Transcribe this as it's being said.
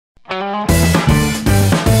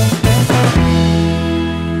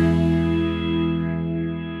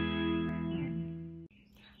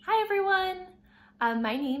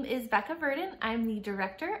My name is Becca Verdon. I'm the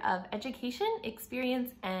Director of Education,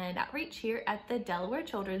 Experience, and Outreach here at the Delaware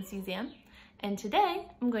Children's Museum. And today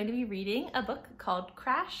I'm going to be reading a book called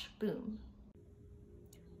Crash Boom.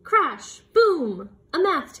 Crash Boom, a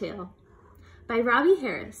Math Tale by Robie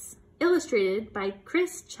H, illustrated by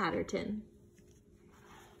Chris Chatterton.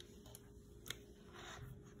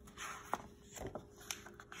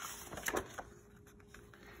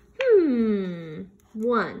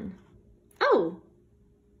 One. Oh,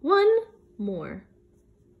 one more.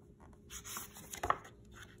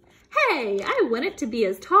 Hey, I want it to be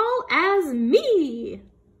as tall as me.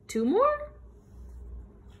 Two more.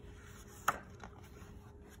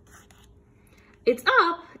 It's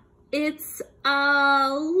up. It's a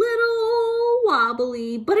little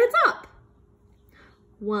wobbly, but it's up.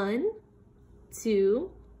 1,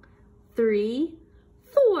 2, 3,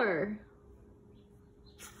 4.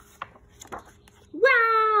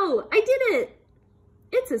 Wow, I did it.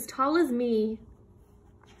 It's as tall as me.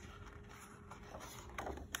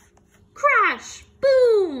 Crash,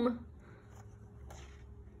 boom.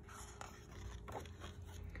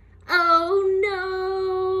 Oh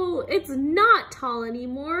no, it's not tall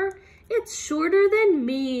anymore. It's shorter than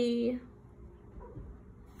me.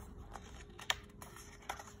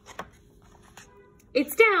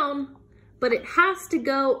 It's down, but it has to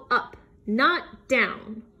go up, not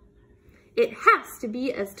down. It has to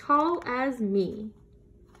be as tall as me.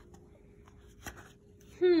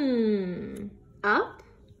 Up,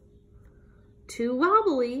 too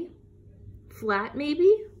wobbly, flat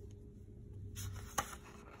maybe.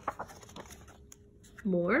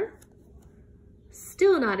 More,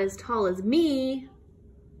 still not as tall as me.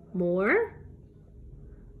 More,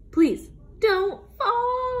 please don't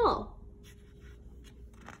fall.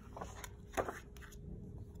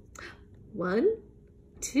 1,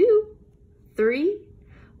 2, 3,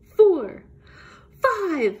 4,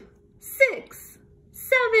 5, 6,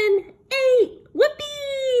 7, 8.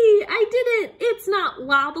 Whoopee! I did it. It's not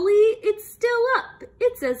wobbly. It's still up.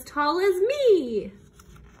 It's as tall as me.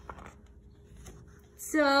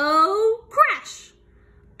 So, crash,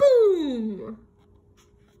 boom.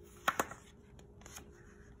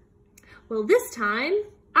 Well, this time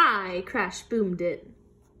I crash boomed it.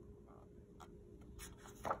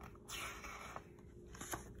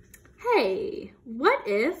 Hey, what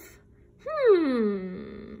if,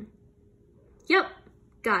 Yep,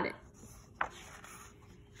 got it.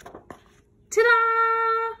 Ta-da!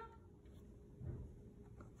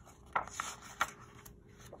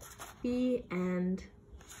 The end.